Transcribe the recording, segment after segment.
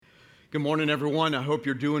Good morning, everyone. I hope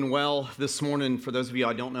you're doing well this morning. For those of you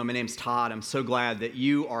I don't know, my name's Todd. I'm so glad that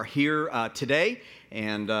you are here today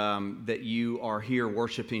and that you are here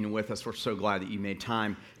worshiping with us. We're so glad that you made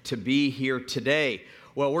time to be here today.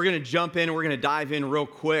 Well, we're going to jump in and we're going to dive in real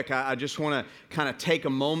quick. I just want to kind of take a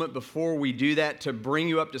moment before we do that to bring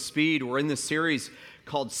you up to speed. We're in this series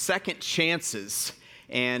called Second Chances.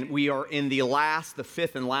 And we are in the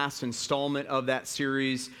fifth and last installment of that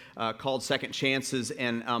series called Second Chances.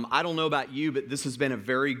 And I don't know about you, but this has been a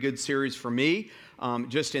very good series for me,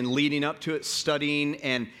 just in leading up to it, studying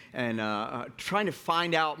and trying to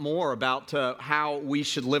find out more about how we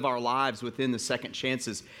should live our lives within the second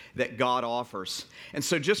chances that God offers. And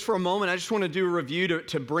so just for a moment, I just want to do a review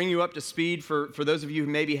to bring you up to speed for those of you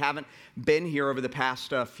who maybe haven't been here over the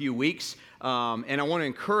past few weeks. And I want to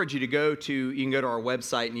encourage you to you can go to our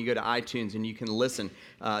website and you go to iTunes and you can listen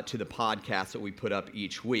to the podcast that we put up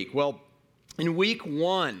each week. Well, in week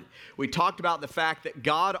 1, we talked about the fact that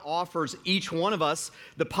God offers each one of us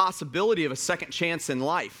the possibility of a second chance in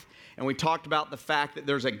life. And we talked about the fact that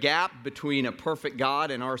there's a gap between a perfect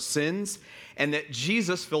God and our sins, and that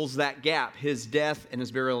Jesus fills that gap, his death and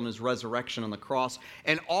his burial and his resurrection on the cross.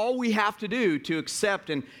 And all we have to do to accept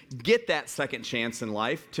and get that second chance in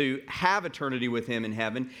life, to have eternity with him in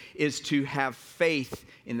heaven, is to have faith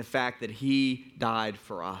in the fact that he died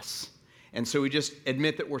for us. And so we just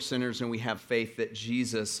admit that we're sinners and we have faith that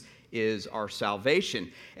Jesus is our salvation.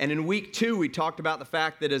 And in week 2, we talked about the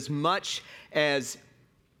fact that as much as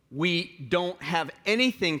we don't have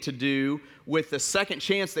anything to do with the second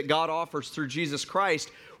chance that God offers through Jesus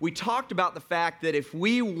Christ, we talked about the fact that if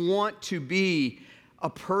we want to be a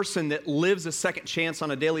person that lives a second chance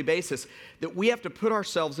on a daily basis, that we have to put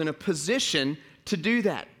ourselves in a position to do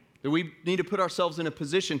that. That we need to put ourselves in a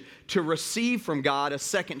position to receive from God a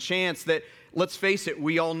second chance that, let's face it,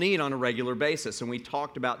 we all need on a regular basis. And we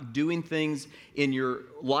talked about doing things in your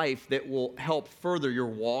life that will help further your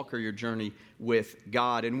walk or your journey with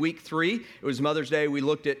God. In week 3, it was Mother's Day, we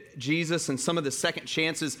looked at Jesus and some of the second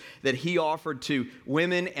chances that he offered to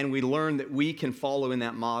women, and we learned that we can follow in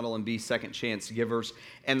that model and be second chance givers.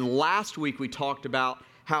 And last week, we talked about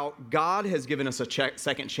how God has given us a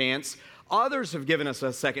second chance. Others have given us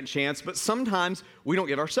a second chance, but sometimes we don't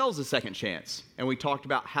give ourselves a second chance. And we talked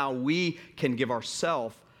about how we can give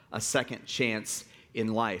ourselves a second chance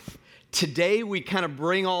in life. Today, we kind of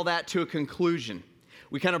bring all that to a conclusion.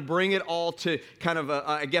 We kind of bring it all to kind of,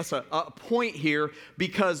 a point here,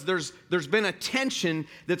 because there's been a tension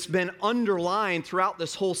that's been underlying throughout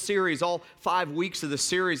this whole series, all 5 weeks of the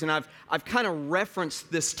series, and I've kind of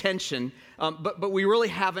referenced this tension, but we really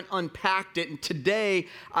haven't unpacked it. And today,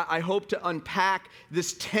 I hope to unpack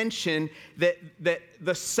this tension that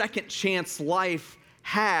the second chance life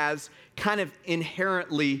has kind of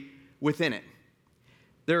inherently within it.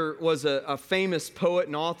 There was a famous poet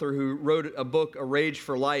and author who wrote a book, A Rage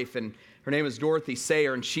for Life, and her name is Dorothy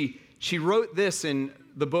Sayers, and she wrote this in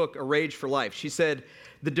the book, A Rage for Life. She said,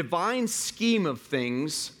 "The divine scheme of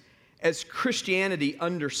things, as Christianity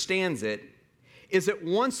understands it, is at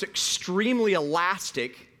once extremely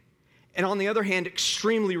elastic and, on the other hand,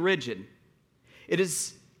 extremely rigid. It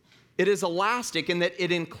is elastic in that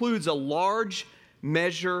it includes a large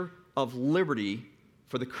measure of liberty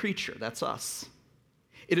for the creature," that's us.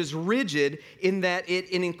 "It is rigid in that it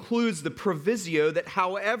includes the proviso that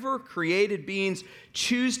however created beings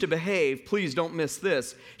choose to behave," please don't miss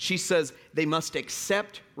this, she says, "they must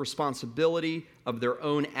accept responsibility of their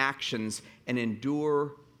own actions and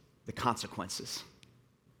endure the consequences."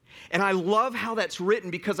 And I love how that's written,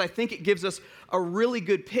 because I think it gives us a really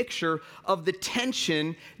good picture of the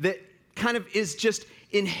tension that kind of is just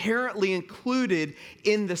inherently included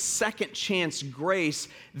in the second chance grace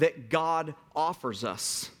that God offers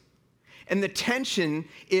us. And the tension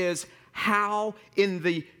is how, in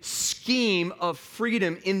the scheme of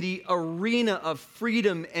freedom, in the arena of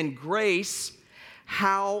freedom and grace,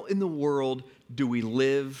 how in the world do we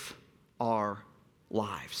live our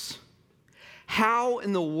lives? How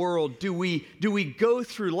in the world do we go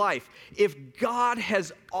through life if God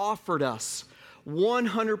has offered us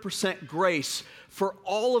 100% grace for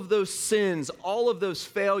all of those sins, all of those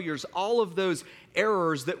failures, all of those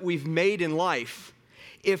errors that we've made in life?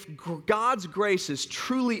 If God's grace is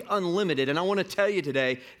truly unlimited, and I want to tell you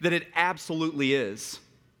today that it absolutely is.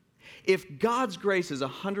 If God's grace is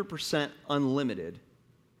 100% unlimited,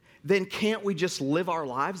 then can't we just live our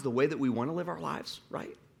lives the way that we want to live our lives,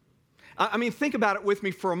 right? I mean, think about it with me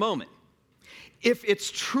for a moment. If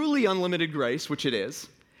it's truly unlimited grace, which it is,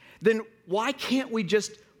 then why can't we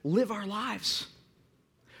just live our lives?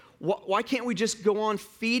 Why can't we just go on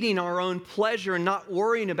feeding our own pleasure and not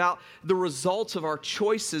worrying about the results of our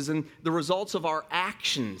choices and the results of our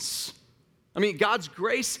actions? I mean, God's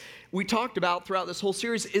grace, we talked about throughout this whole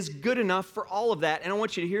series, is good enough for all of that. And I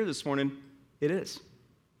want you to hear this morning, it is.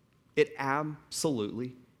 It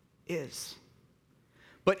absolutely is.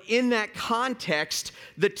 But in that context,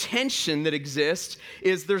 the tension that exists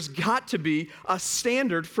is there's got to be a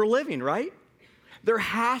standard for living, right? There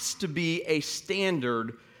has to be a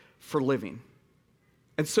standard for living.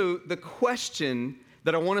 And so the question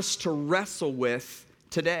that I want us to wrestle with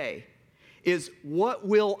today is, what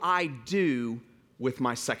will I do with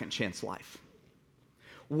my second chance life?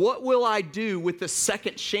 What will I do with the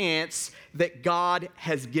second chance that God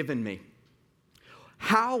has given me?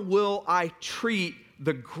 How will I treat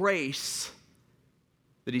the grace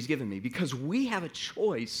that He's given me? Because we have a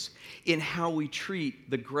choice in how we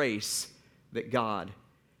treat the grace that God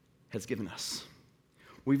has given us.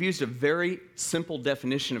 We've used a very simple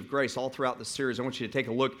definition of grace all throughout the series. I want you to take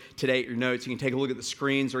a look today at your notes. You can take a look at the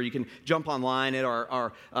screens, or you can jump online at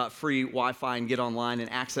our free Wi-Fi and get online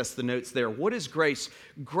and access the notes there. What is grace?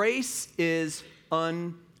 Grace is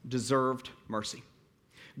undeserved mercy.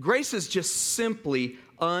 Grace is just simply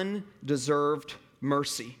undeserved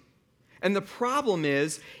mercy. And the problem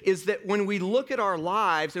is that when we look at our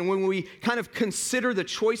lives and when we kind of consider the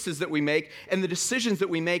choices that we make and the decisions that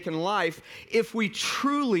we make in life, if we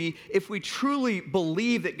truly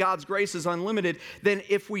believe that God's grace is unlimited, then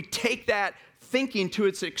if we take that thinking to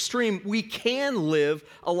its extreme, we can live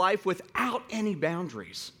a life without any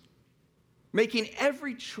boundaries, making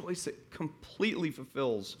every choice that completely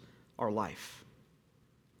fulfills our life.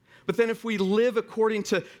 But then if we live according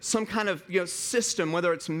to some kind of system,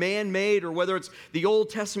 whether it's man-made or whether it's the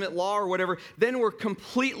Old Testament law or whatever, then we're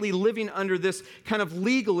completely living under this kind of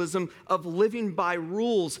legalism of living by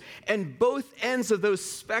rules. And both ends of those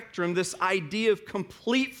spectrum, this idea of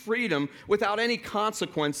complete freedom without any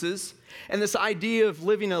consequences, and this idea of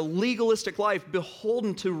living a legalistic life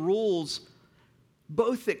beholden to rules,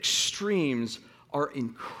 both extremes are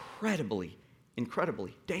incredibly,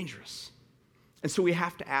 incredibly dangerous. And so we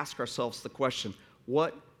have to ask ourselves the question,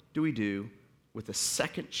 what do we do with the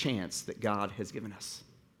second chance that God has given us?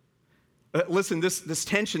 Listen, this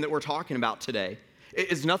tension that we're talking about today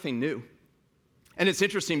is nothing new. And it's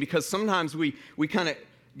interesting because sometimes we kind of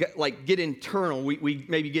get internal, we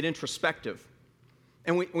maybe get introspective.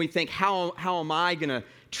 And we think, how am I going to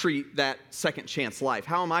treat that second chance life?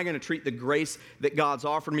 How am I going to treat the grace that God's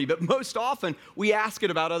offered me? But most often, we ask it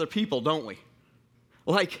about other people, don't we?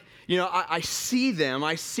 Like, I see them,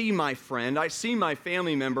 I see my friend, I see my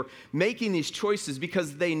family member making these choices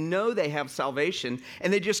because they know they have salvation,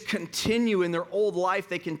 and they just continue in their old life.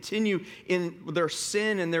 They continue in their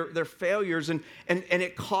sin and their failures, and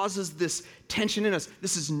it causes this tension in us.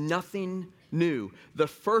 This is nothing new. The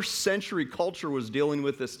first century culture was dealing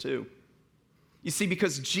with this too. You see,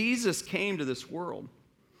 because Jesus came to this world,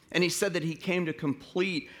 and He said that He came to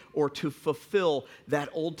complete or to fulfill that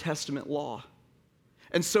Old Testament law.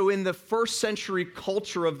 And so in the first century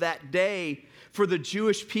culture of that day, for the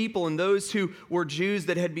Jewish people and those who were Jews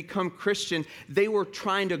that had become Christian, they were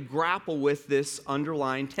trying to grapple with this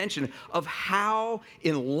underlying tension of how,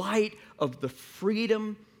 in light of the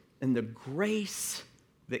freedom and the grace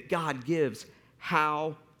that God gives,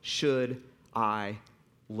 how should I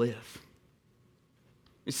live?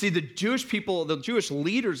 You see, the Jewish people, the Jewish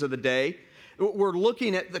leaders of the day, were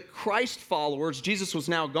looking at the Christ followers. Jesus was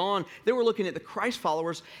now gone. They were looking at the Christ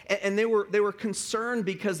followers, and they were concerned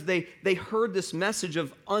because they heard this message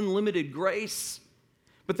of unlimited grace,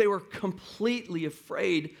 but they were completely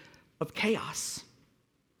afraid of chaos.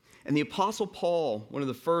 And the Apostle Paul, one of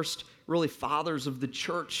the first really fathers of the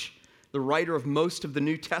church, the writer of most of the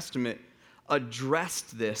New Testament,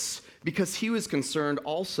 addressed this because he was concerned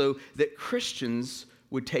also that Christians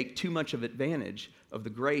would take too much of advantage of the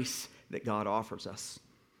grace that God offers us.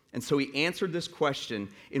 And so he answered this question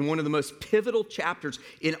in one of the most pivotal chapters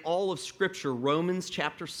in all of Scripture, Romans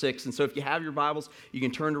chapter 6. And so if you have your Bibles, you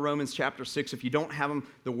can turn to Romans chapter 6. If you don't have them,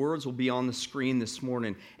 the words will be on the screen this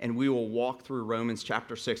morning, and we will walk through Romans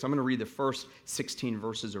chapter 6. I'm going to read the first 16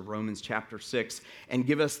 verses of Romans chapter 6 and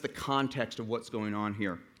give us the context of what's going on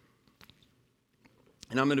here.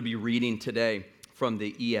 And I'm going to be reading today from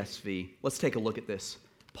the ESV. Let's take a look at this.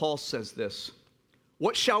 Paul says this.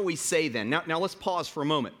 What shall we say then? Now let's pause for a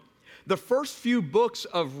moment. The first few books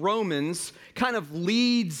of Romans kind of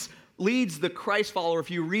leads the Christ follower. If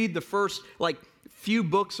you read the first few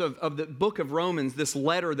books of the book of Romans, this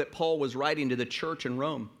letter that Paul was writing to the church in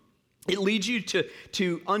Rome, it leads you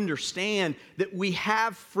to understand that we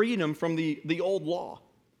have freedom from the old law.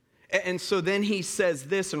 And so then he says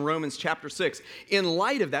this in Romans chapter 6. In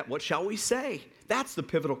light of that, what shall we say? That's the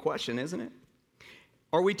pivotal question, isn't it?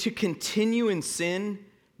 Are we to continue in sin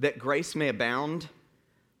that grace may abound?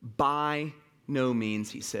 By no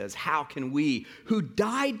means, he says. How can we, who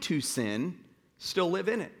died to sin, still live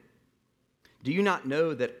in it? Do you not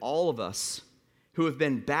know that all of us who have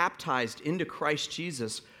been baptized into Christ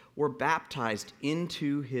Jesus were baptized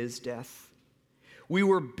into his death? We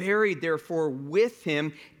were buried, therefore, with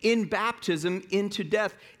him in baptism into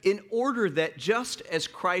death, in order that just as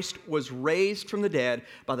Christ was raised from the dead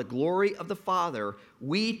by the glory of the Father,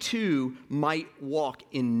 we too might walk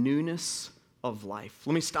in newness of life.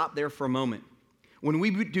 Let me stop there for a moment. When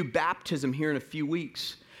we do baptism here in a few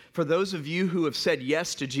weeks, for those of you who have said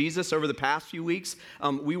yes to Jesus over the past few weeks,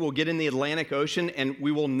 we will get in the Atlantic Ocean and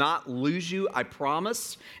we will not lose you, I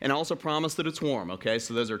promise. And I also promise that it's warm, okay?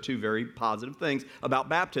 So those are two very positive things about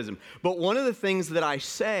baptism. But one of the things that I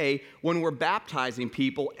say when we're baptizing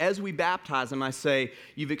people, as we baptize them, I say,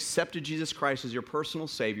 you've accepted Jesus Christ as your personal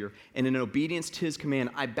Savior, and in obedience to his command,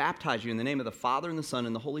 I baptize you in the name of the Father and the Son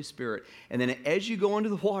and the Holy Spirit. And then as you go into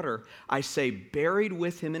the water, I say, buried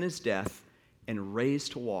with him in his death, and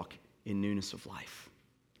raised to walk in newness of life.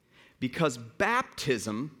 Because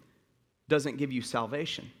baptism doesn't give you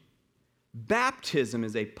salvation. Baptism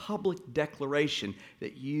is a public declaration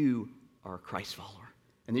that you are a Christ follower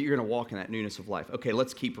and that you're going to walk in that newness of life. Okay,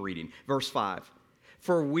 let's keep reading. Verse 5.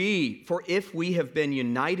 For if we have been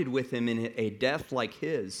united with him in a death like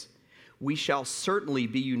his, we shall certainly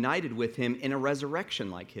be united with him in a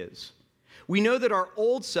resurrection like his. We know that our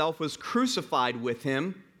old self was crucified with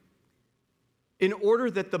him in order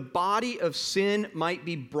that the body of sin might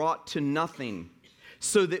be brought to nothing,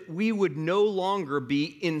 so that we would no longer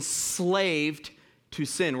be enslaved to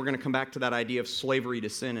sin. We're going to come back to that idea of slavery to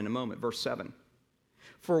sin in a moment. Verse 7.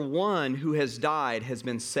 For one who has died has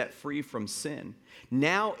been set free from sin.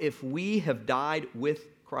 Now, if we have died with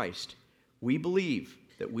Christ, we believe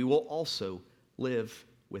that we will also live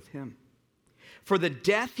with him. For the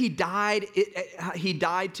death he died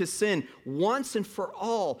to sin once and for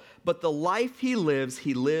all, but the life he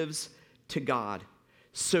lives to God.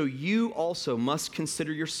 So you also must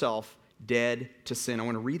consider yourself dead to sin. I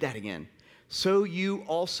want to read that again. So you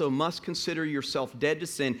also must consider yourself dead to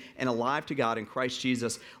sin and alive to God in Christ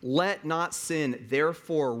Jesus. Let not sin,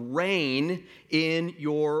 therefore, reign in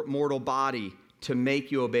your mortal body to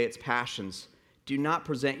make you obey its passions. Do not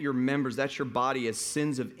present your members, that's your body, as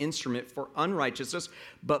sins of instrument for unrighteousness,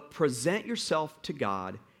 but present yourself to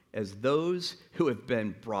God as those who have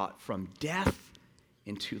been brought from death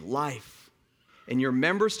into life, and your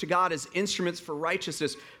members to God as instruments for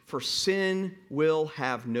righteousness, for sin will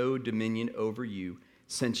have no dominion over you,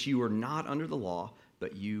 since you are not under the law,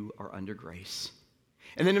 but you are under grace.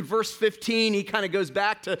 And then in verse 15, he kind of goes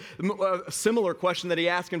back to a similar question that he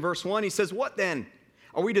asked in verse 1. He says, what then?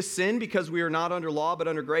 Are we to sin because we are not under law but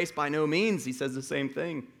under grace? By no means. He says the same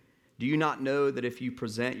thing. Do you not know that if you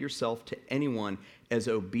present yourself to anyone as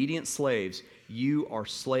obedient slaves, you are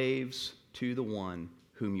slaves to the one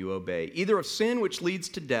whom you obey, either of sin, which leads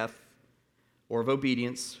to death, or of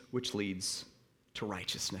obedience, which leads to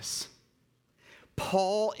righteousness?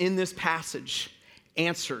 Paul, in this passage,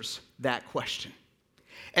 answers that question.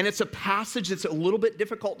 And it's a passage that's a little bit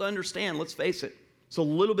difficult to understand, let's face it. It's a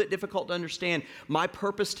little bit difficult to understand. My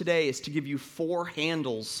purpose today is to give you 4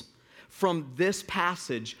 handles from this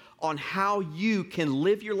passage on how you can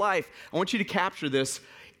live your life. I want you to capture this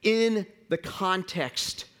in the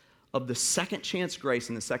context of the second chance grace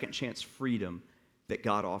and the second chance freedom that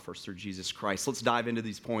God offers through Jesus Christ. Let's dive into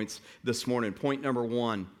these points this morning. Point number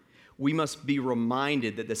 1, we must be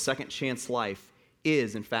reminded that the second chance life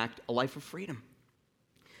is, in fact, a life of freedom.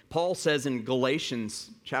 Paul says in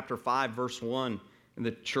Galatians chapter 5, verse 1, in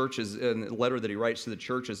the churches, in the letter that he writes to the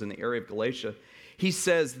churches in the area of Galatia, he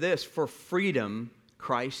says this, for freedom,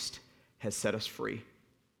 Christ has set us free.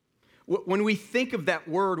 When we think of that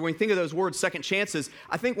word, when we think of those words, second chances,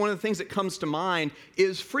 I think one of the things that comes to mind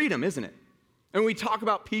is freedom, isn't it? And we talk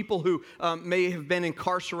about people who may have been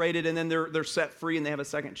incarcerated and then they're set free and they have a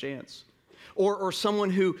second chance. Or someone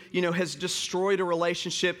who, has destroyed a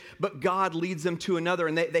relationship, but God leads them to another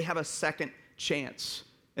and they have a second chance.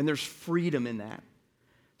 And there's freedom in that.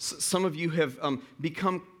 Some of you have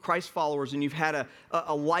become Christ followers and you've had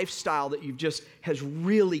a lifestyle that has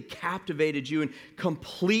really captivated you and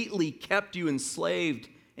completely kept you enslaved,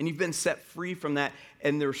 and you've been set free from that,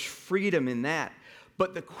 and there's freedom in that.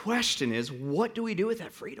 But the question is, what do we do with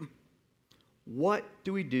that freedom? What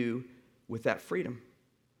do we do with that freedom?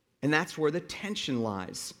 And that's where the tension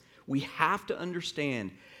lies. We have to understand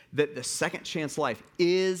that the second chance life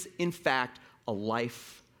is, in fact, a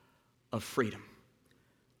life of freedom.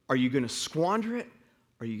 Are you going to squander it,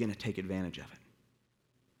 or are you going to take advantage of it?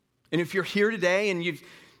 And if you're here today and you've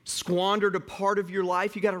squandered a part of your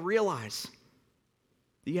life, you got to realize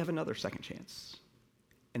that you have another second chance,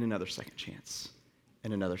 and another second chance,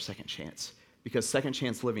 and another second chance. Because second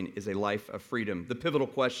chance living is a life of freedom. The pivotal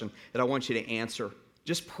question that I want you to answer,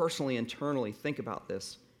 just personally, internally, think about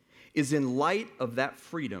this, is in light of that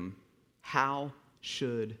freedom, how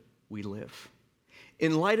should we live?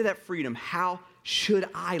 In light of that freedom, how should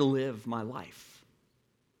I live my life?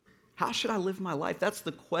 How should I live my life? That's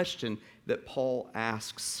the question that Paul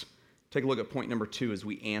asks. Take a look at point number 2 as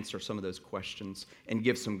we answer some of those questions and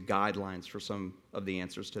give some guidelines for some of the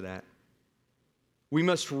answers to that. We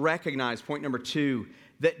must recognize, point number 2,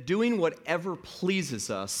 that doing whatever pleases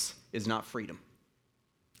us is not freedom.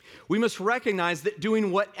 We must recognize that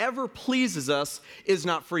doing whatever pleases us is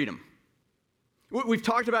not freedom. We've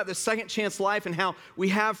talked about this second chance life and how we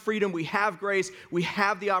have freedom, we have grace, we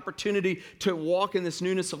have the opportunity to walk in this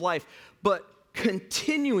newness of life. But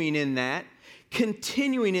continuing in that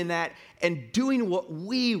and doing what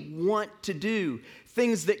we want to do,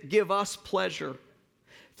 things that give us pleasure,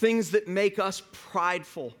 things that make us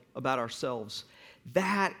prideful about ourselves,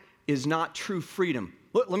 that is not true freedom.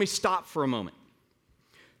 Let me stop for a moment.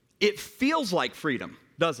 It feels like freedom,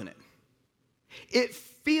 doesn't it? It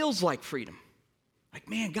feels like freedom. Like,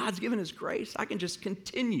 man, God's given us grace. I can just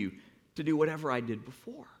continue to do whatever I did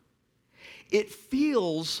before. It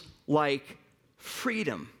feels like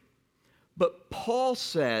freedom. But Paul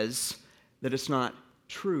says that it's not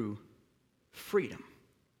true freedom.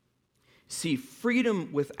 See,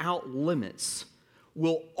 freedom without limits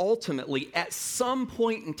will ultimately, at some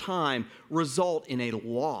point in time, result in a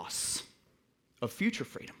loss of future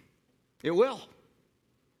freedom. It will.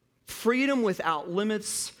 Freedom without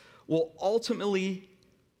limits will ultimately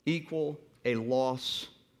equal a loss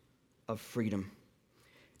of freedom.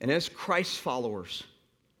 And as Christ followers,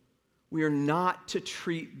 we are not to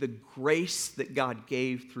treat the grace that God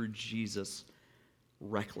gave through Jesus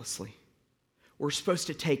recklessly. We're supposed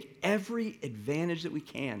to take every advantage that we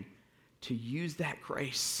can to use that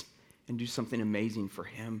grace and do something amazing for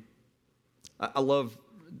Him. I love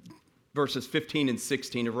verses 15 and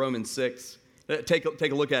 16 of Romans 6. Take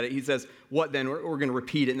a look at it. He says, what then? We're going to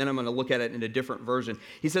repeat it, and then I'm going to look at it in a different version.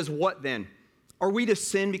 He says, what then? Are we to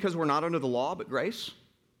sin because we're not under the law, but grace?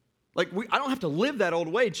 I don't have to live that old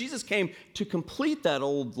way. Jesus came to complete that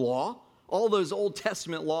old law, all those Old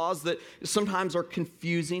Testament laws that sometimes are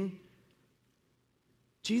confusing.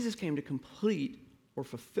 Jesus came to complete or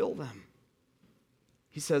fulfill them.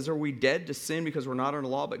 He says, are we dead to sin because we're not under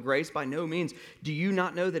law, but grace? By no means. Do you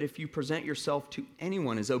not know that if you present yourself to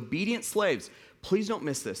anyone as obedient slaves, please don't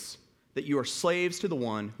miss this, that you are slaves to the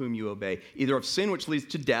one whom you obey, either of sin which leads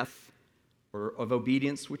to death or of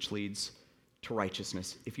obedience which leads to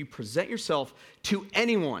righteousness. If you present yourself to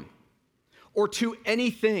anyone or to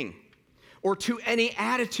anything or to any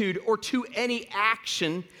attitude or to any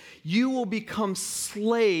action, you will become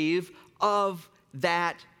slave of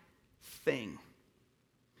that thing.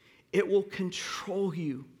 It will control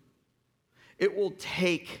you. It will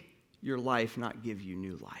take your life, not give you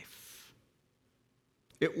new life.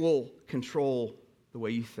 It will control the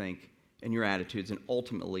way you think and your attitudes and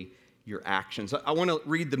ultimately your actions. I want to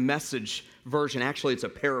read the Message version. Actually, it's a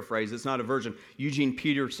paraphrase. It's not a version. Eugene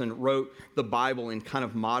Peterson wrote the Bible in kind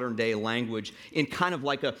of modern day language, in kind of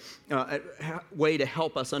like a way to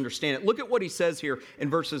help us understand it. Look at what he says here in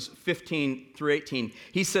verses 15 through 18.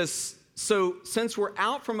 He says, so since we're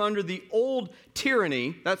out from under the old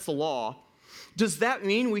tyranny, that's the law, does that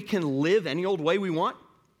mean we can live any old way we want?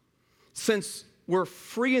 Since we're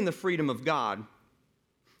free in the freedom of God,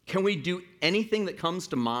 can we do anything that comes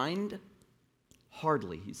to mind?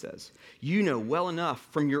 Hardly, he says. You know well enough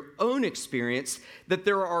from your own experience that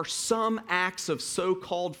there are some acts of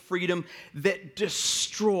so-called freedom that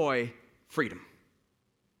destroy freedom.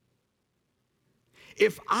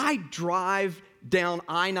 If I drive down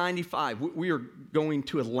I-95, we are going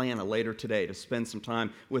to Atlanta later today to spend some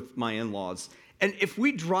time with my in-laws. And if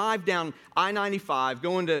we drive down I-95,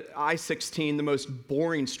 going to I-16, the most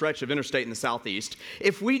boring stretch of interstate in the southeast,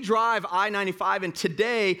 if we drive I-95, and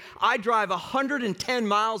today I drive 110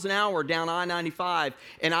 miles an hour down I-95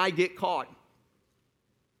 and I get caught,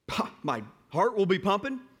 my heart will be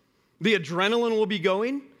pumping, the adrenaline will be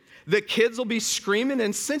going, the kids will be screaming,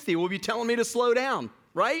 and Cynthia will be telling me to slow down,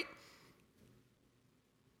 right?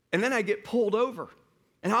 And then I get pulled over.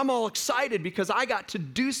 And I'm all excited because I got to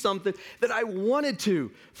do something that I wanted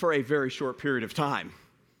to for a very short period of time.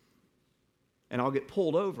 And I'll get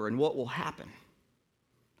pulled over, and what will happen?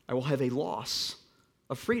 I will have a loss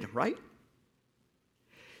of freedom, right?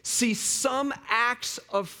 See, some acts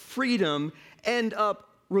of freedom end up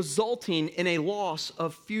resulting in a loss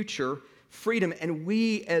of future freedom. And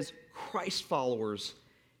we as Christ followers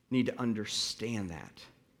need to understand that.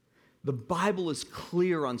 The Bible is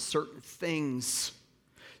clear on certain things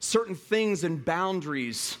and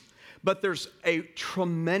boundaries, but there's a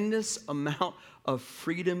tremendous amount of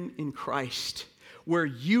freedom in Christ where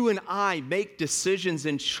you and I make decisions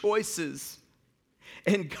and choices.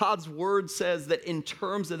 And God's word says that in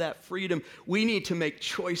terms of that freedom, we need to make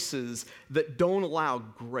choices that don't allow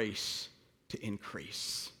grace to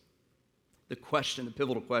increase. The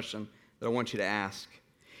pivotal question that I want you to ask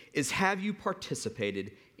is, have you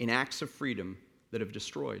participated in acts of freedom that have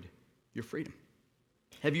destroyed your freedom?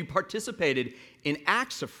 Have you participated in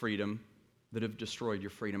acts of freedom that have destroyed your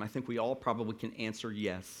freedom? I think we all probably can answer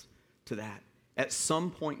yes to that. At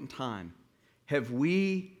some point in time, have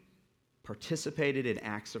we participated in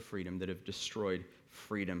acts of freedom that have destroyed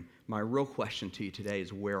freedom? My real question to you today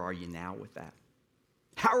is, where are you now with that?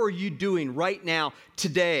 How are you doing right now,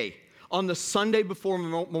 today, on the Sunday before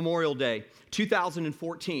Memorial Day,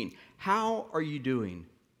 2014? How are you doing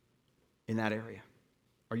in that area?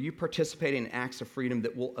 Are you participating in acts of freedom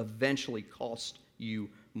that will eventually cost you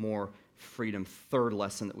more freedom? Third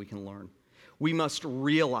lesson that we can learn. We must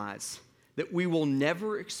realize that we will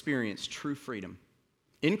never experience true freedom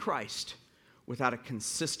in Christ without a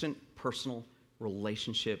consistent personal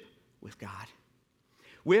relationship with God.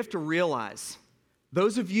 We have to realize,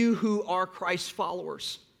 those of you who are Christ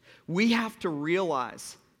followers, we have to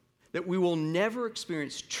realize that we will never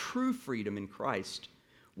experience true freedom in Christ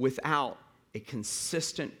without a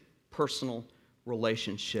consistent personal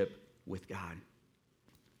relationship with God.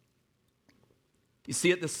 You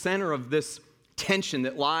see, at the center of this tension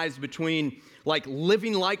that lies between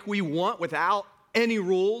living like we want without any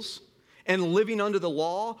rules and living under the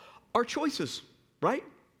law are choices, right?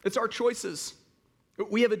 It's our choices.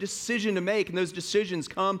 We have a decision to make, and those decisions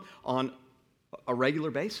come on a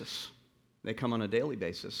regular basis. They come on a daily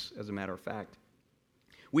basis, as a matter of fact.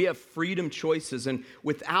 We have freedom choices, and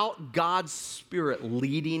without God's Spirit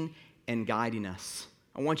leading and guiding us,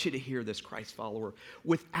 I want you to hear this, Christ follower.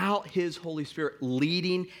 Without His Holy Spirit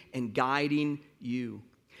leading and guiding you,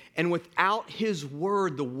 and without His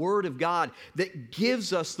Word, the Word of God, that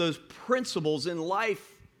gives us those principles in life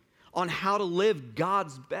on how to live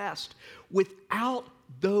God's best, without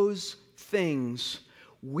those things,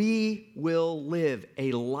 we will live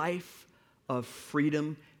a life of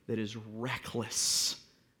freedom that is reckless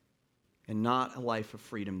and not a life of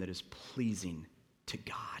freedom that is pleasing to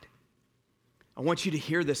God. I want you to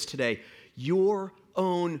hear this today. Your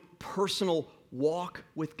own personal walk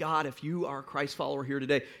with God, if you are a Christ follower here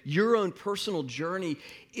today, your own personal journey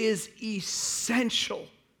is essential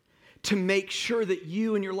to make sure that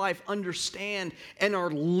you in your life understand and are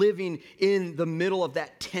living in the middle of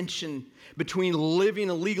that tension between living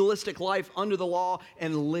a legalistic life under the law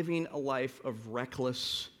and living a life of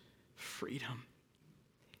reckless freedom.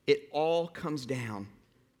 It all comes down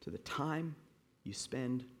to the time you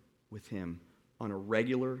spend with Him on a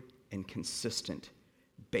regular and consistent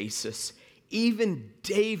basis. Even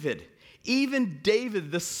David,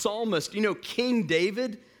 the psalmist, King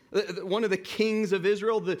David, one of the kings of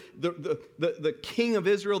Israel, the king of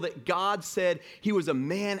Israel that God said he was a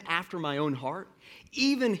man after my own heart,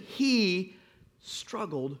 even he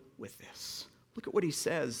struggled with this. Look at what he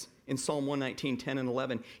says in Psalm 119, 10 and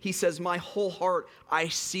 11. He says, my whole heart, I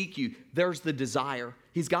seek you. There's the desire.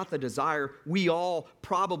 He's got the desire. We all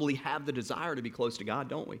probably have the desire to be close to God,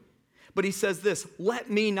 don't we? But he says this, let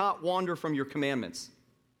me not wander from your commandments.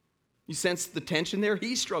 You sense the tension there?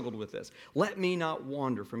 He struggled with this. Let me not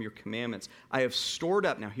wander from your commandments. I have stored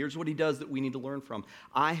up. Now, here's what he does that we need to learn from.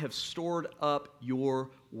 I have stored up your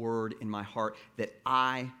word in my heart that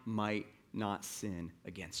I might not sin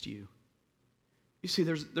against you. You see,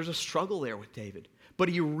 there's a struggle there with David. But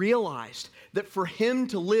he realized that for him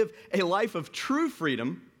to live a life of true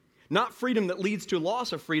freedom, not freedom that leads to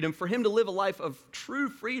loss of freedom, for him to live a life of true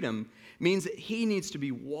freedom means that he needs to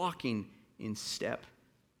be walking in step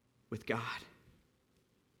with God.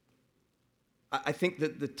 I think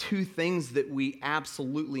that the two things that we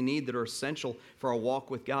absolutely need that are essential for our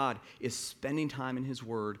walk with God is spending time in His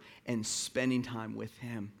Word and spending time with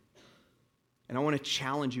Him. And I want to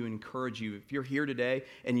challenge you and encourage you. If you're here today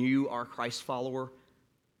and you are a Christ follower,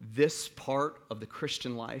 this part of the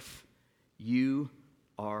Christian life, you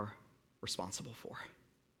are responsible for.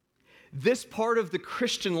 This part of the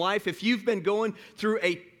Christian life, if you've been going through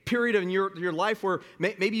a period in your life where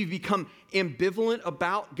maybe you've become ambivalent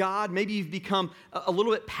about God, maybe you've become a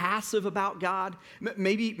little bit passive about God,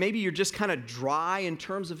 maybe you're just kind of dry in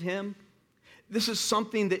terms of Him, This is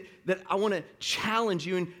something that I want to challenge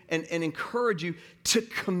you and encourage you to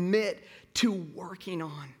commit to working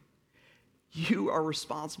on. You are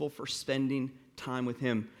responsible for spending time with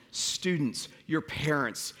him. Students, your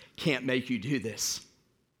parents can't make you do this.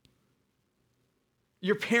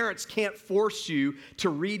 Your parents can't force you to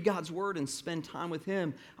read God's word and spend time with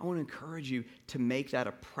him. I want to encourage you to make that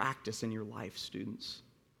a practice in your life, students.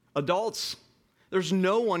 Adults, there's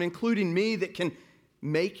no one, including me, that can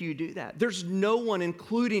make you do that. There's no one,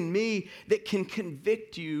 including me, that can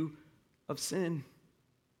convict you of sin,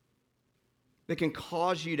 that can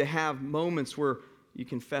cause you to have moments where you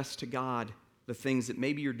confess to God the things that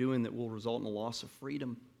maybe you're doing that will result in a loss of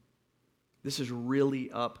freedom. This is really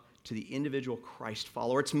up to the individual Christ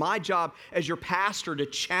follower. It's my job as your pastor to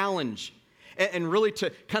challenge and really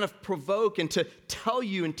to kind of provoke and to tell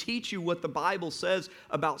you and teach you what the Bible says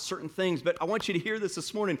about certain things. But I want you to hear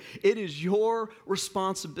this morning. It is your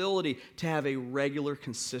responsibility to have a regular,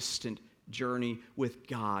 consistent journey with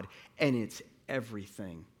God. And it's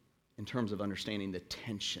everything in terms of understanding the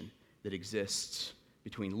tension that exists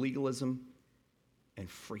between legalism and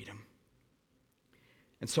freedom.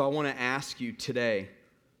 And so I want to ask you today,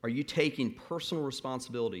 are you taking personal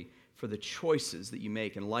responsibility for the choices that you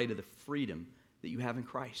make in light of the freedom that you have in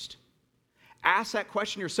Christ? Ask that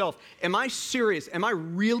question yourself. Am I serious? Am I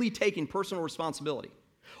really taking personal responsibility?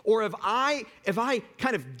 Or have I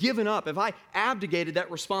kind of given up? Have I abdicated that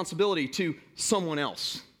responsibility to someone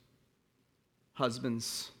else?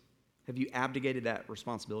 Husbands, have you abdicated that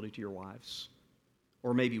responsibility to your wives?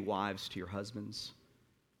 Or maybe wives to your husbands?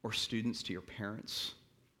 Or students to your parents?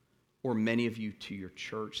 Or many of you to your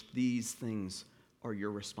church? These things are your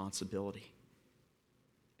responsibility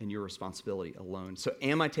and your responsibility alone. So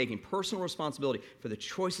am I taking personal responsibility for the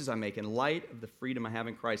choices I make in light of the freedom I have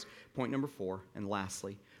in Christ? Point number 4, and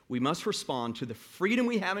lastly, we must respond to the freedom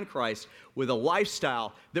we have in Christ with a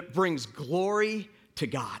lifestyle that brings glory to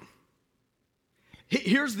God.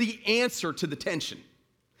 Here's the answer to the tension.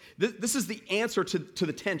 This is the answer to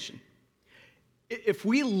the tension. If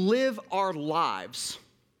we live our lives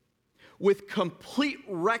with complete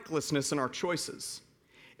recklessness in our choices,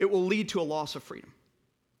 it will lead to a loss of freedom.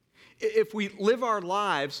 If we live our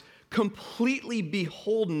lives completely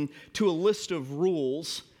beholden to a list of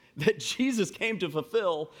rules that Jesus came to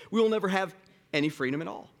fulfill, we will never have any freedom at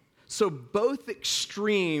all. So both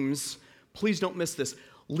extremes, please don't miss this,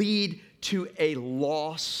 lead to a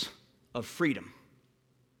loss of freedom.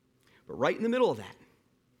 But right in the middle of that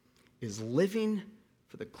is living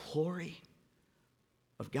for the glory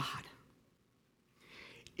of God.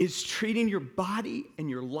 Is treating your body and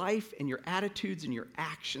your life and your attitudes and your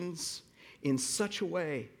actions in such a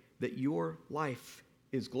way that your life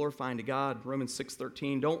is glorifying to God. Romans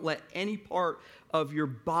 6:13, don't let any part of your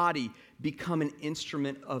body become an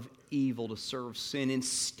instrument of evil to serve sin.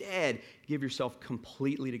 Instead, give yourself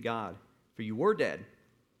completely to God. For you were dead,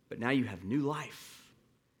 but now you have new life.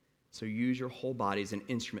 So use your whole body as an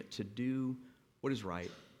instrument to do what is right.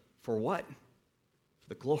 For what? For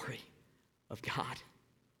the glory of God.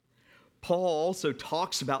 Paul also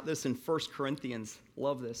talks about this in 1 Corinthians.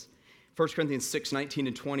 Love this. 1 Corinthians 6:19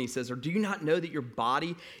 and 20 says, or do you not know that your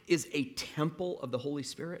body is a temple of the Holy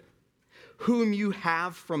Spirit, whom you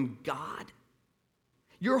have from God?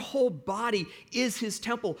 Your whole body is his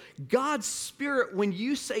temple. God's Spirit, when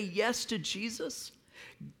you say yes to Jesus,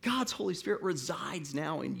 God's Holy Spirit resides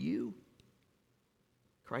now in you.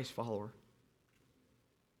 Christ follower.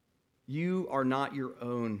 You are not your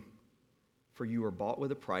own, for you were bought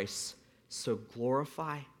with a price. So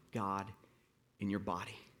glorify God in your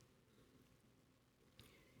body.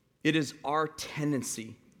 It is our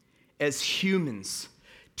tendency as humans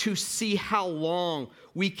to see how long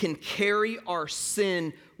we can carry our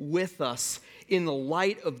sin with us in the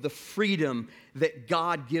light of the freedom that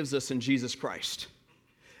God gives us in Jesus Christ.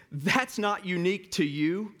 That's not unique to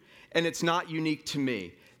you, and it's not unique to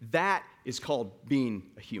me. That is called being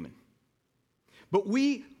a human. But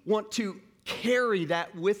we want to carry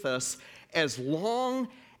that with us as long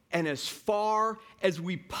and as far as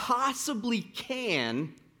we possibly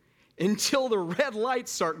can until the red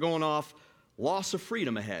lights start going off, loss of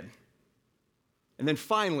freedom ahead. And then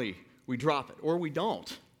finally, we drop it, or we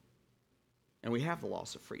don't, and we have the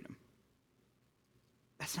loss of freedom.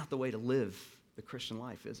 That's not the way to live the Christian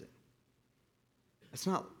life, is it? That's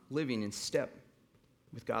not living in step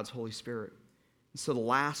with God's Holy Spirit. And so the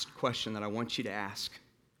last question that I want you to ask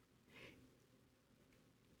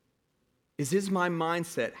is my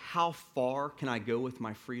mindset, how far can I go with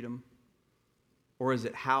my freedom? Or is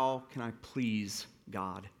it, how can I please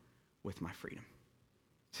God with my freedom?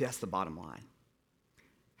 See, that's the bottom line.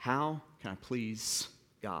 How can I please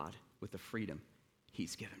God with the freedom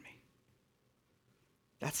he's given me.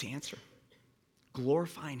 That's the answer.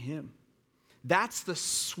 Glorifying him. That's the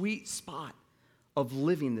sweet spot of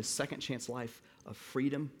living this second chance life of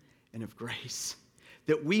freedom and of grace.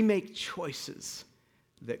 That we make choices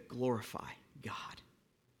that glorify God.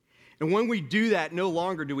 And when we do that, no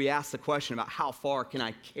longer do we ask the question about how far can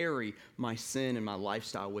I carry my sin and my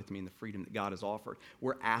lifestyle with me in the freedom that God has offered.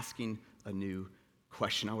 We're asking a new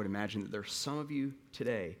question. I would imagine that there are some of you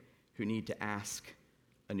today who need to ask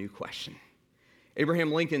a new question.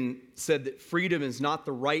 Abraham Lincoln said that freedom is not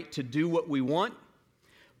the right to do what we want,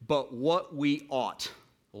 but what we ought.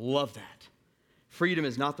 Love that. Freedom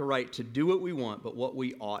is not the right to do what we want, but what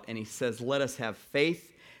we ought. And he says, let us have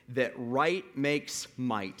faith that right makes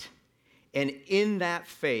might. And in that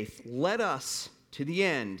faith, let us, to the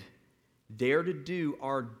end, dare to do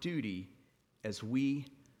our duty as we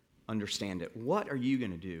understand it. What are you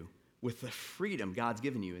going to do with the freedom God's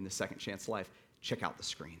given you in the second chance life? Check out the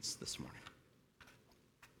screens this morning.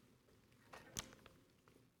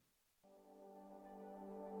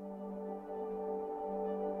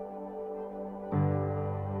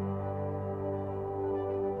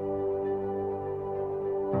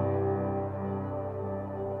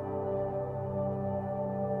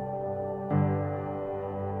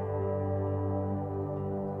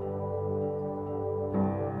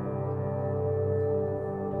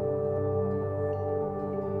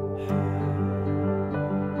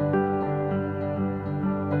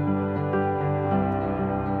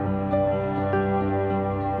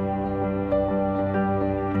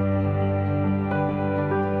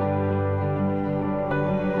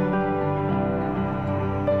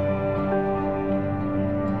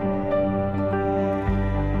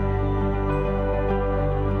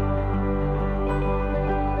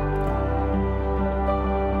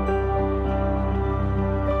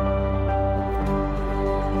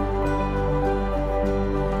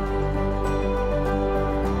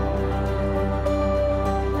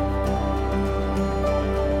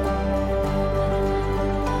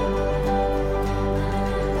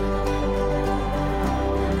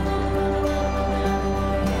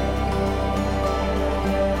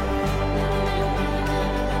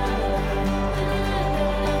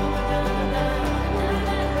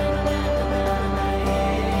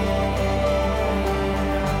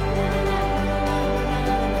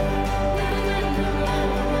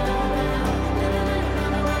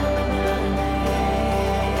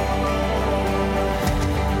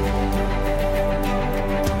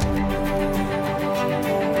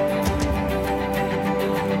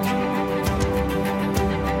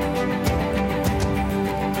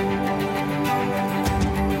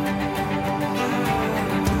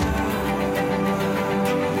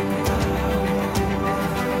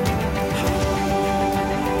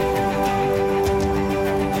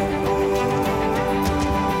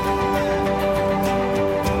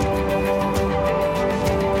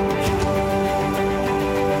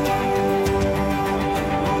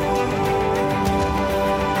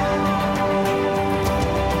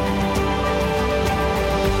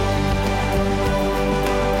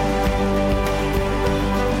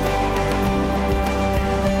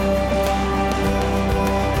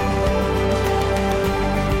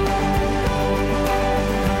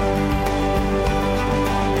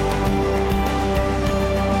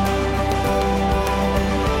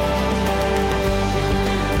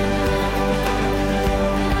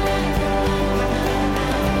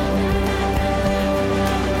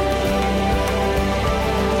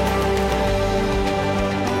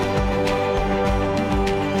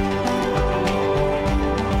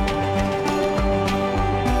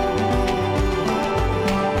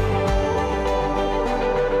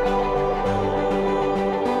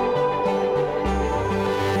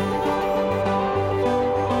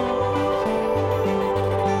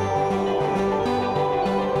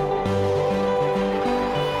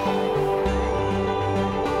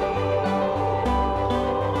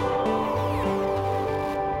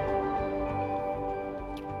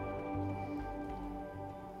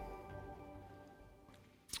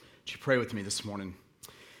 Pray with me this morning.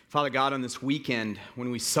 Father God, on this weekend, when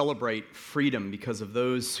we celebrate freedom because of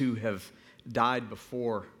those who have died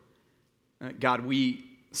before, God, we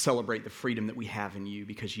celebrate the freedom that we have in you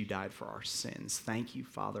because you died for our sins. Thank you,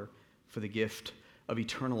 Father, for the gift of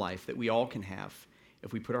eternal life that we all can have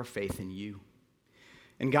if we put our faith in you.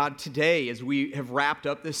 And God, today, as we have wrapped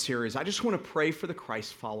up this series, I just want to pray for the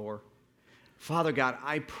Christ follower. Father God,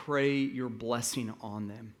 I pray your blessing on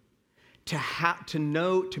them.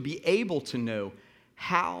 To be able to know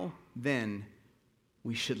how then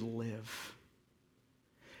we should live.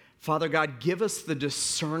 Father God, give us the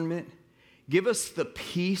discernment, Give us the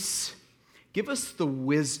peace. Give us the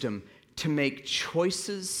wisdom to make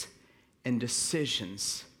choices and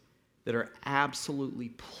decisions that are absolutely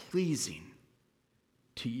pleasing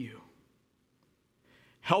to you.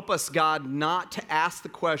 Help us, God, not to ask the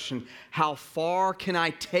question, how far can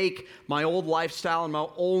I take my old lifestyle and my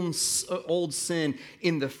old sin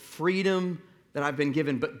in the freedom that I've been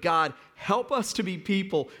given? But God, help us to be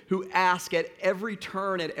people who ask at every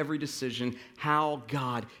turn, at every decision, how,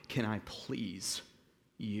 God, can I please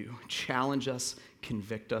you? Challenge us,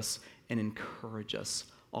 convict us, and encourage us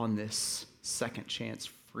on this second chance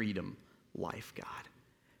freedom life, God.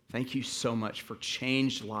 Thank you so much for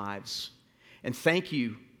changed lives. And thank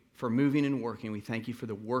you for moving and working. We thank you for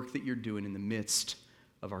the work that you're doing in the midst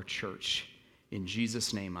of our church. In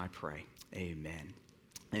Jesus' name I pray. Amen.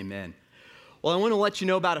 Amen. Well, I want to let you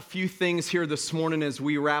know about a few things here this morning as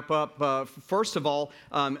we wrap up. First of all,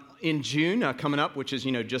 in June, coming up, which is,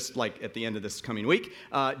 just like at the end of this coming week,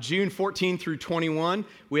 June 14 through 21,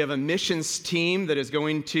 we have a missions team that is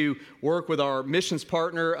going to work with our missions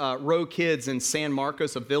partner, Row Kids in San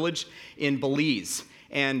Marcos, a village in Belize.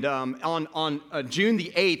 And on June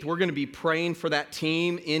the 8th, we're going to be praying for that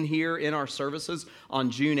team in here in our services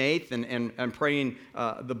on June 8th and praying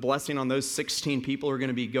the blessing on those 16 people who are going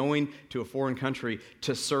to be going to a foreign country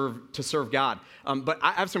to serve God. But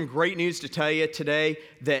I have some great news to tell you today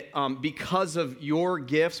that because of your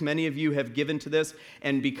gifts, many of you have given to this,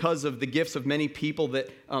 and because of the gifts of many people that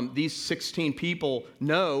these 16 people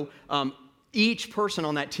know, each person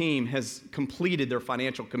on that team has completed their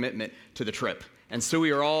financial commitment to the trip. And so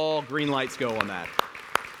we are all green lights go on that.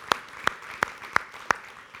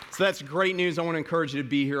 So that's great news. I want to encourage you to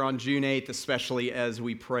be here on June 8th, especially as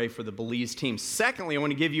we pray for the Belize team. Secondly, I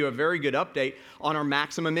want to give you a very good update on our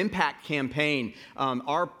Maximum Impact campaign.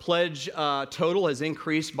 Our pledge total has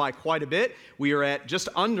increased by quite a bit. We are at just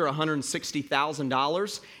under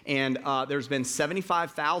 $160,000, and there's been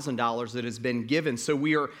 $75,000 that has been given. So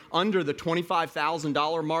we are under the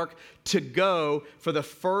 $25,000 mark to go for the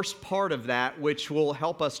first part of that, which will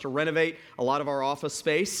help us to renovate a lot of our office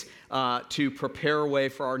space to prepare a way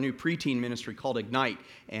for our new preteen ministry called Ignite.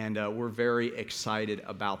 And we're very excited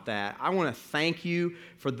about that. I want to thank you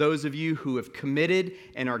for those of you who have committed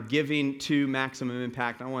and are giving to Maximum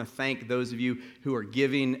Impact. I want to thank those of you who are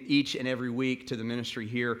giving each and every week to the ministry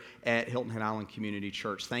here at Hilton Head Island Community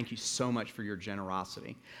Church. Thank you so much for your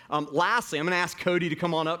generosity. Lastly, I'm going to ask Cody to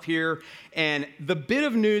come on up here. And the bit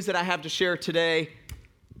of news that I have to share today,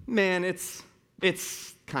 man, it's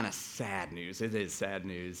kind of sad news. It is sad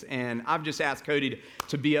news. And I've just asked Cody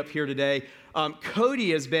to be up here today.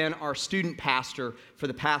 Cody has been our student pastor for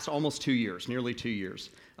the past almost 2 years, nearly 2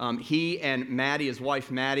 years. He and Maddie, his wife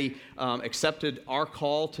Maddie, accepted our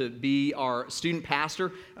call to be our student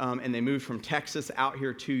pastor, and they moved from Texas out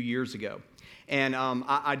here 2 years ago. And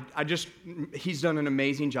he's done an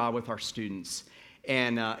amazing job with our students.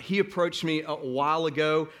 And he approached me a while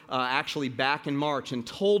ago, actually back in March, and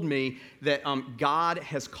told me that God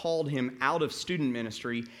has called him out of student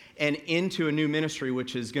ministry and into a new ministry,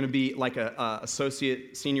 which is going to be like a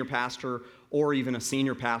associate senior pastor or even a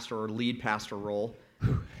senior pastor or lead pastor role.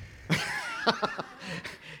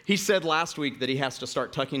 He said last week that he has to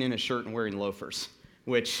start tucking in his shirt and wearing loafers,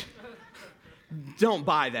 which... Don't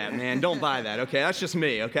buy that, man. Don't buy that, okay? That's just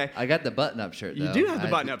me, okay? I got the button-up shirt, though. You do have the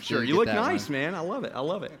button-up shirt. You look nice, man. I love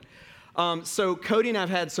it. So Cody and I have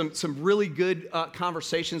had some really good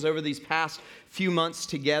conversations over these past few months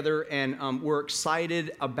together, and we're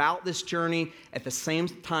excited about this journey. At the same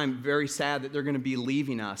time, very sad that they're going to be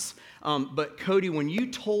leaving us. But Cody, when you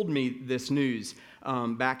told me this news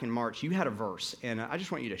back in March, you had a verse, and I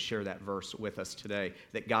just want you to share that verse with us today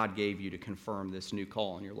that God gave you to confirm this new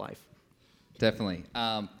call in your life. Definitely.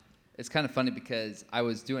 It's kind of funny because I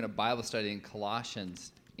was doing a Bible study in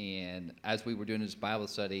Colossians, and as we were doing this Bible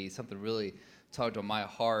study, something really tugged on my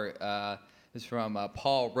heart. It's from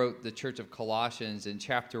Paul wrote the Church of Colossians in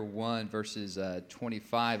chapter 1, verses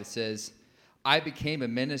 25. It says, I became a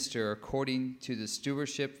minister according to the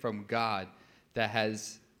stewardship from God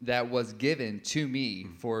that was given to me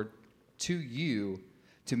to you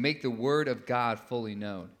to make the word of God fully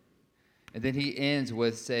known. And then he ends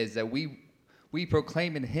with says that we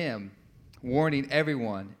proclaim in him, warning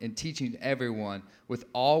everyone and teaching everyone with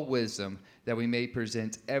all wisdom that we may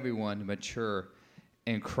present everyone mature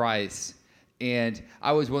in Christ. And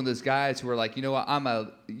I was one of those guys who were like, you know what, I'm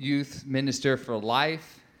a youth minister for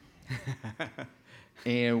life.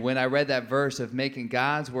 And when I read that verse of making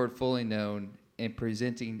God's word fully known and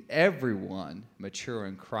presenting everyone mature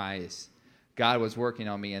in Christ, God was working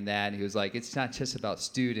on me in that. And he was like, it's not just about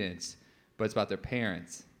students, but it's about their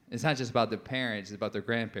parents. It's not just about their parents, it's about their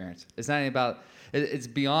grandparents. It's not about, it's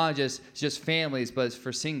beyond just families, but it's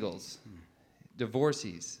for singles,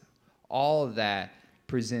 divorcees. All of that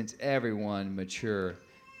presents everyone mature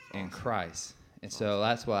in Christ. And so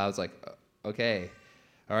that's why I was like, okay,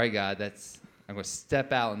 all right, God, I'm going to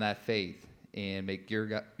step out in that faith and make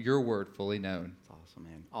your word fully known. Awesome,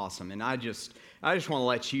 man. Awesome. And I just want to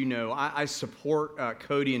let you know, I support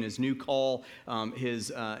Cody in his new call,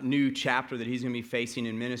 his new chapter that he's going to be facing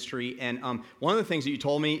in ministry. And one of the things that you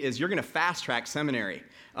told me is you're going to fast track seminary.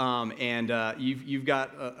 You've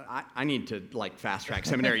got, I need to fast track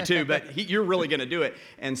seminary too, but you're really going to do it.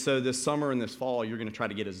 And so this summer and this fall, you're going to try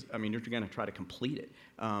to you're going to try to complete it.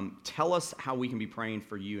 Tell us how we can be praying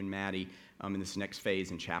for you and Maddie in this next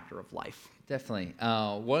phase and chapter of life. Definitely.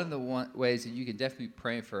 One of the ways that you can definitely be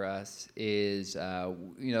praying for us is,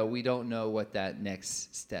 we don't know what that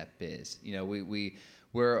next step is.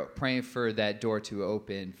 We're praying for that door to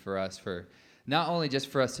open for us, for not only just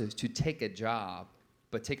for us to take a job,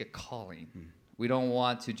 but take a calling. We don't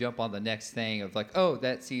want to jump on the next thing of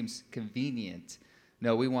that seems convenient.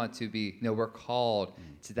 No, we want to be, we're called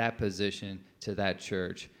to that position, to that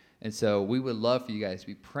church. And so we would love for you guys to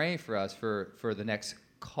be praying for us for the next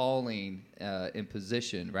calling in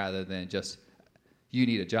position rather than just, you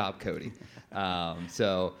need a job, Cody. And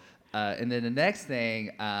then the next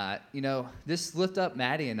thing, this lift up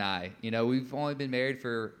Maddie and I. We've only been married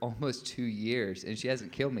for almost 2 years, and she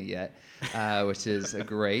hasn't killed me yet, which is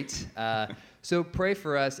great. So pray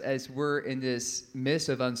for us as we're in this midst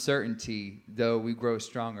of uncertainty, though we grow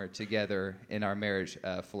stronger together and our marriage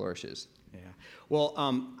flourishes. Yeah. Well,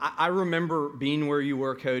 I remember being where you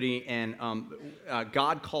were, Cody, and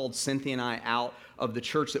God called Cynthia and I out of the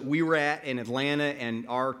church that we were at in Atlanta, and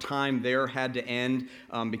our time there had to end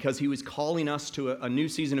because he was calling us to a new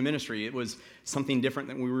season of ministry. It was something different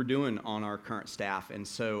than we were doing on our current staff, and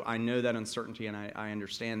so I know that uncertainty, and I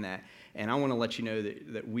understand that. And I want to let you know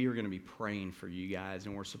that we are going to be praying for you guys,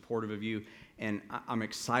 and we're supportive of you. And I'm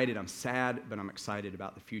excited. I'm sad, but I'm excited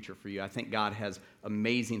about the future for you. I think God has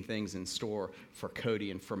amazing things in store for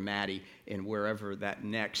Cody and for Maddie in wherever that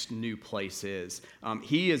next new place is.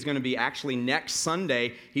 He is going to be actually next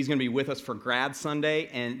Sunday. He's going to be with us for Grad Sunday,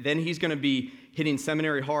 and then he's going to be hitting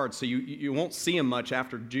seminary hard, so you won't see him much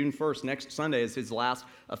after June 1st. Next Sunday is his last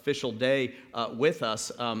official day with us,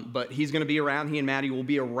 but he's going to be around. He and Maddie will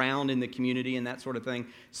be around in the community and that sort of thing.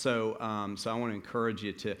 So I want to encourage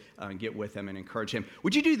you to get with him and encourage him.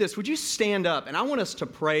 Would you do this? Would you stand up? And I want us to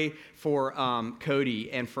pray for Cody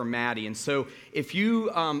and for Maddie. And so if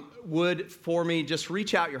you would, for me, just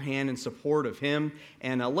reach out your hand in support of him,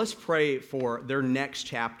 and let's pray for their next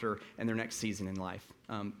chapter and their next season in life.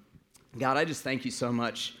 God, I just thank you so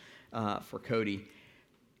much for Cody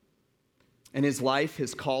and his life,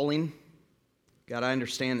 his calling. God, I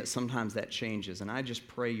understand that sometimes that changes, and I just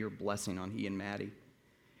pray your blessing on he and Maddie.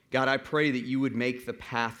 God, I pray that you would make the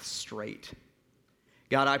path straight.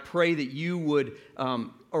 God, I pray that you would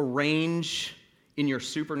arrange in your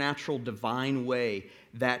supernatural divine way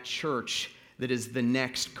that church that is the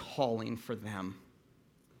next calling for them.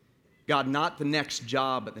 God, not the next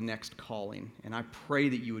job, but the next calling. And I pray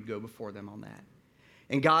that you would go before them on that.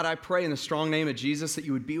 And God, I pray in the strong name of Jesus that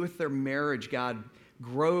you would be with their marriage. God,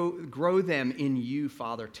 grow them in you,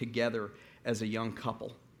 Father, together as a young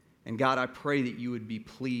couple. And God, I pray that you would be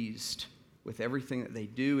pleased with everything that they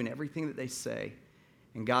do and everything that they say.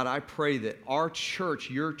 And God, I pray that our church,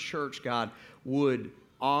 your church, God, would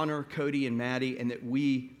honor Cody and Maddie, and that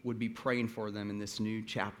we would be praying for them in this new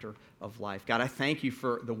chapter of life. God, I thank you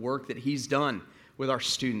for the work that he's done with our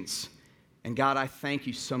students. And God, I thank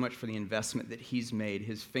you so much for the investment that he's made.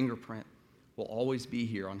 His fingerprint will always be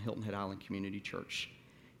here on Hilton Head Island Community Church.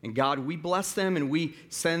 And God, we bless them and we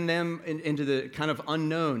send them into the kind of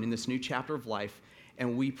unknown in this new chapter of life.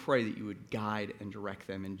 And we pray that you would guide and direct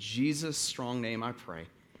them. In Jesus' strong name I pray.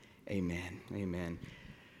 Amen. Amen.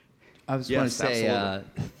 I just want to say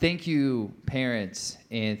thank you, parents,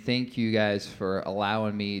 and thank you guys for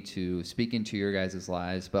allowing me to speak into your guys'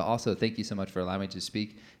 lives, but also thank you so much for allowing me to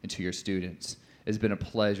speak into your students. It's been a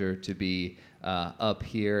pleasure to be up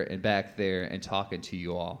here and back there and talking to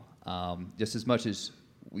you all. Just as much as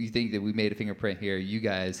we think that we made a fingerprint here, you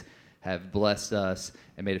guys have blessed us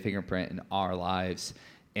and made a fingerprint in our lives.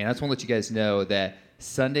 And I just want to let you guys know that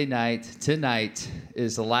Sunday night, tonight,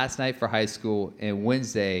 is the last night for high school, and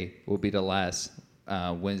Wednesday will be the last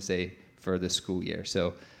Wednesday for the school year.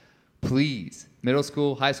 So please, middle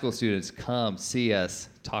school, high school students, come see us,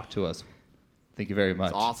 talk to us. Thank you very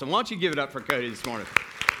much. That's awesome. Why don't you give it up for Cody this morning?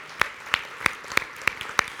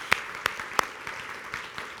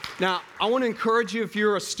 Now, I want to encourage you, if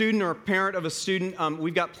you're a student or a parent of a student,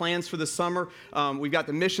 we've got plans for the summer. We've got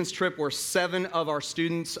the missions trip where 7 of our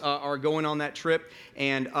students are going on that trip.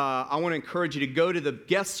 And I want to encourage you to go to the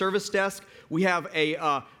guest service desk. We have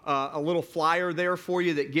a little flyer there for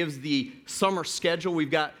you that gives the summer schedule.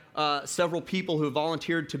 We've got several people who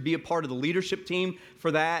volunteered to be a part of the leadership team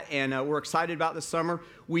for that, and we're excited about this summer.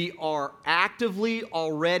 We are actively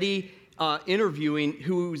already interviewing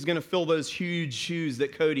who's going to fill those huge shoes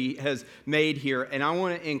that Cody has made here. And I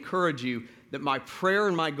want to encourage you that my prayer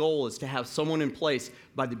and my goal is to have someone in place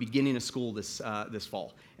by the beginning of school this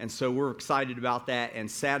fall. And so we're excited about that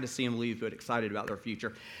and sad to see them leave, but excited about their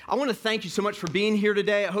future. I want to thank you so much for being here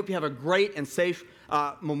today. I hope you have a great and safe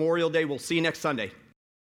Memorial Day. We'll see you next Sunday.